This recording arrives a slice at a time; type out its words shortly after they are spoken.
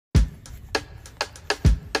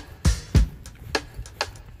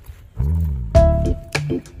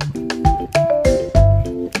I'm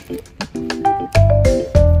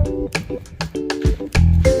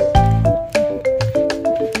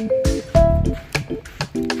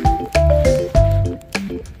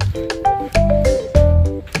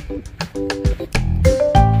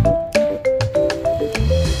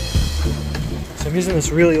using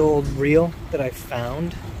this really old reel that I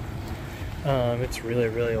found. It's really,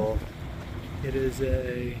 really old. It is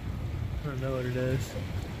I don't know what it is.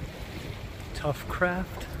 Tough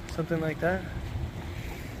Craft, something like that.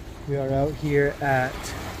 We are out here at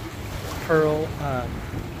Plum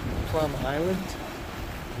Island,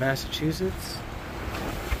 Massachusetts,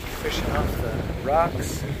 fishing off the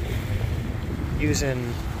rocks,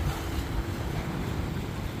 using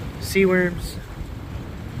sea worms.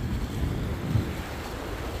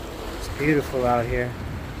 Beautiful out here,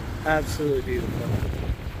 absolutely beautiful.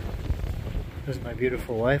 There's my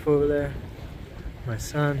beautiful wife over there, my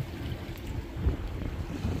son.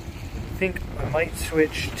 I think I might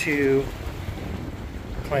switch to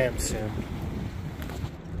clams soon.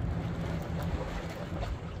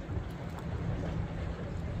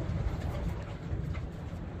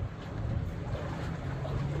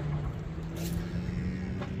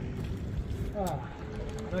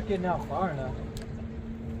 Not getting out far enough.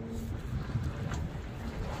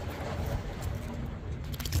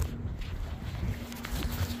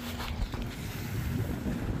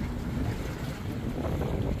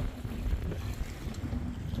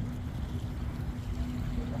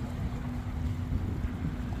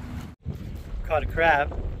 Caught a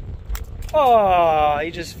crab. Oh, he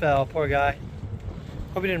just fell, poor guy.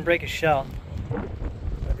 Hope he didn't break his shell.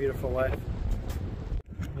 My beautiful wife.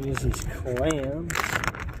 Use these clams.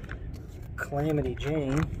 Calamity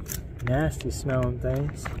Jane. Nasty smelling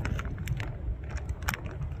things.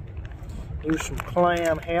 Use some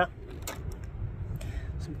clam here.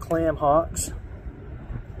 Some clam hawks.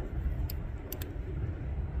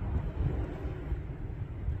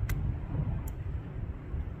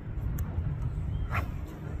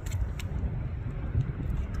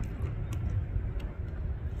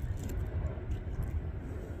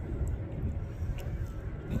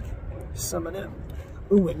 Some of them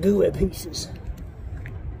ooey gooey pieces.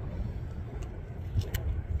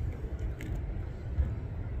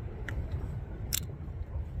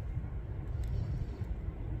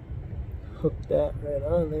 Hook that right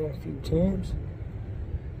on there a few times.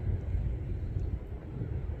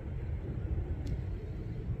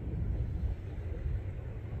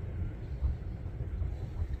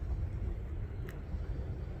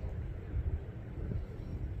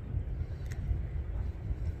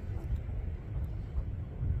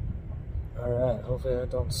 Alright, hopefully I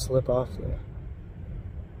don't slip off there.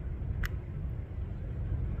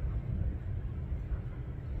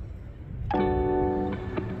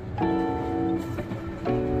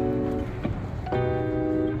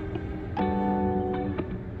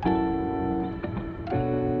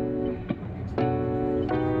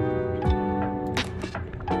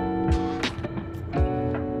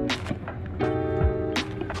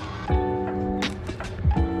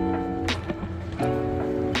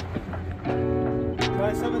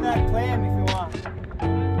 Try some of that clam if you want.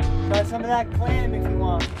 Try some of that clam if you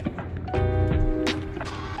want.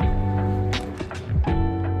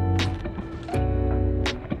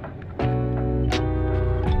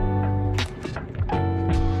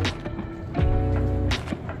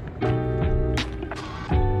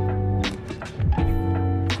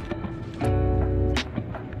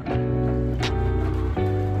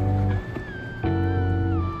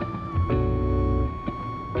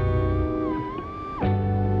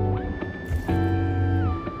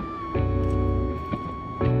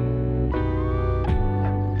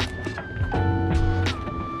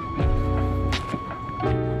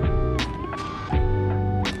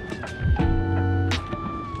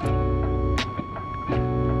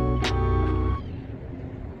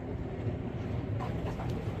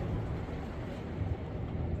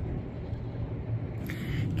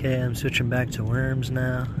 Okay, I'm switching back to worms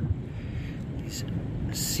now. These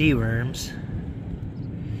sea worms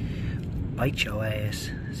bite your ass.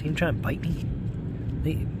 See them trying to bite me?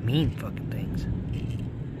 They mean fucking things.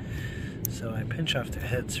 So I pinch off their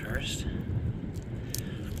heads first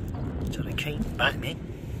so they can't bite me.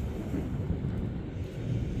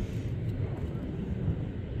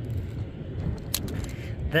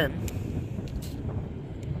 Then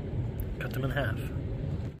cut them in half.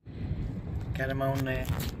 Got them on there.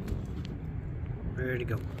 Ready to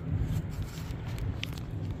go.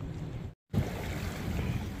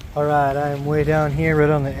 Alright, I am way down here, right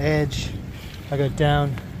on the edge. I got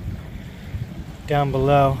down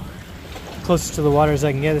below. closest to the water as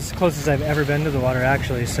I can get. This is the closest I've ever been to the water,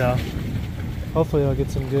 actually. So hopefully I'll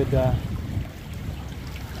get some good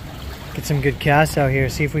casts out here.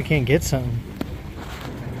 See if we can't get something.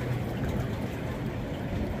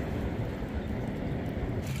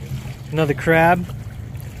 Another crab.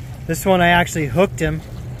 This one I actually hooked him.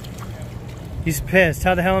 He's pissed.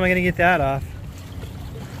 How the hell am I gonna get that off?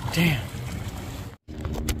 Damn.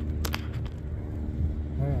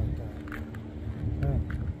 Alright, guys. Alright.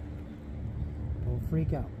 Don't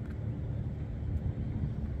freak out.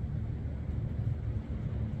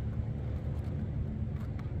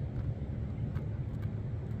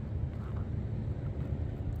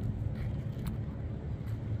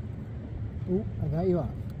 Ooh, I got you off.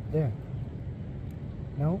 There.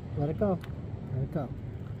 No, let it go. Let it go.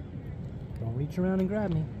 Don't reach around and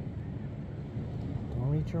grab me. Don't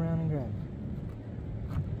reach around and grab me.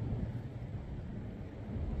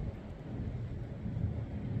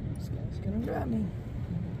 This guy's gonna grab me.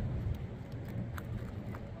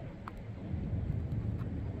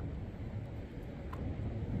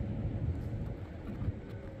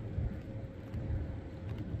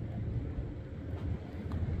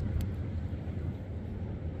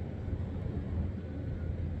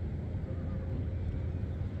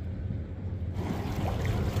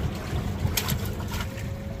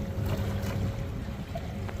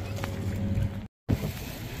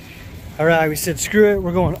 All right, we said screw it.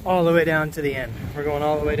 We're going all the way down to the end. We're going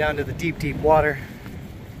all the way down to the deep, deep water.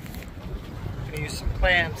 Gonna use some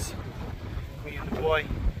clams. Me and the boy.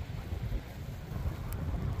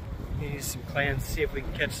 Gonna use some clams to see if we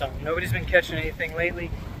can catch something. Nobody's been catching anything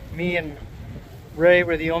lately. Me and Ray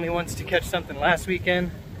were the only ones to catch something last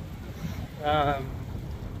weekend. We're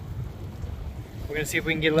gonna see if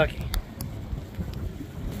we can get lucky.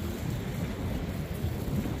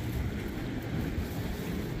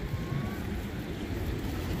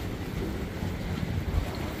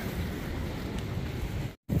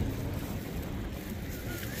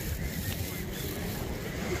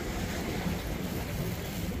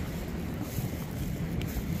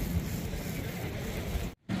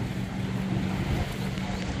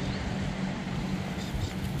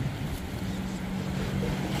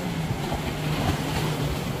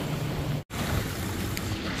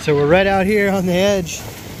 So we're right out here on the edge.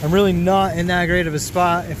 I'm really not in that great of a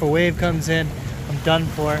spot. If a wave comes in, I'm done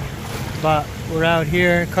for. But we're out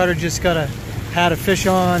here. Cutter just had a fish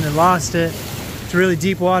on and lost it. It's really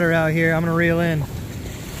deep water out here. I'm gonna reel in.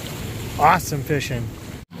 Awesome fishing.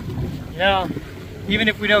 You know, even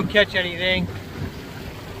if we don't catch anything,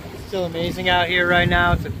 it's still amazing out here right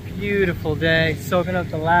now. It's a beautiful day. Soaking up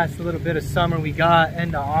the last little bit of summer we got,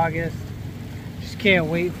 end of August. Just can't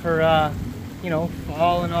wait for you know,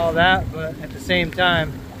 fall and all that, but at the same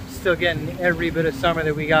time, still getting every bit of summer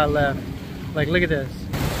that we got left. Like, look at this.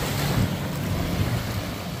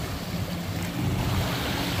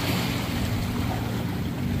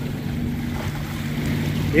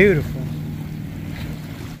 Beautiful.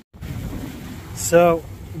 So,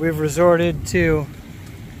 we've resorted to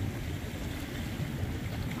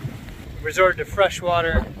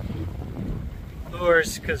freshwater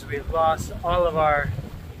lures because we've lost all of our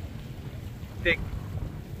big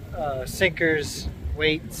sinkers,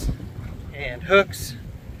 weights, and hooks.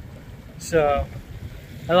 So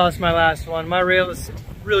I lost my last one. My reel is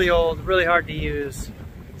really old, really hard to use.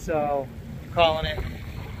 So I'm calling it.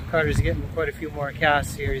 Carter's getting quite a few more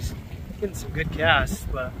casts here. He's getting some good casts,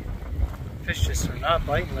 but fish just are not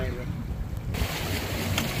biting lately.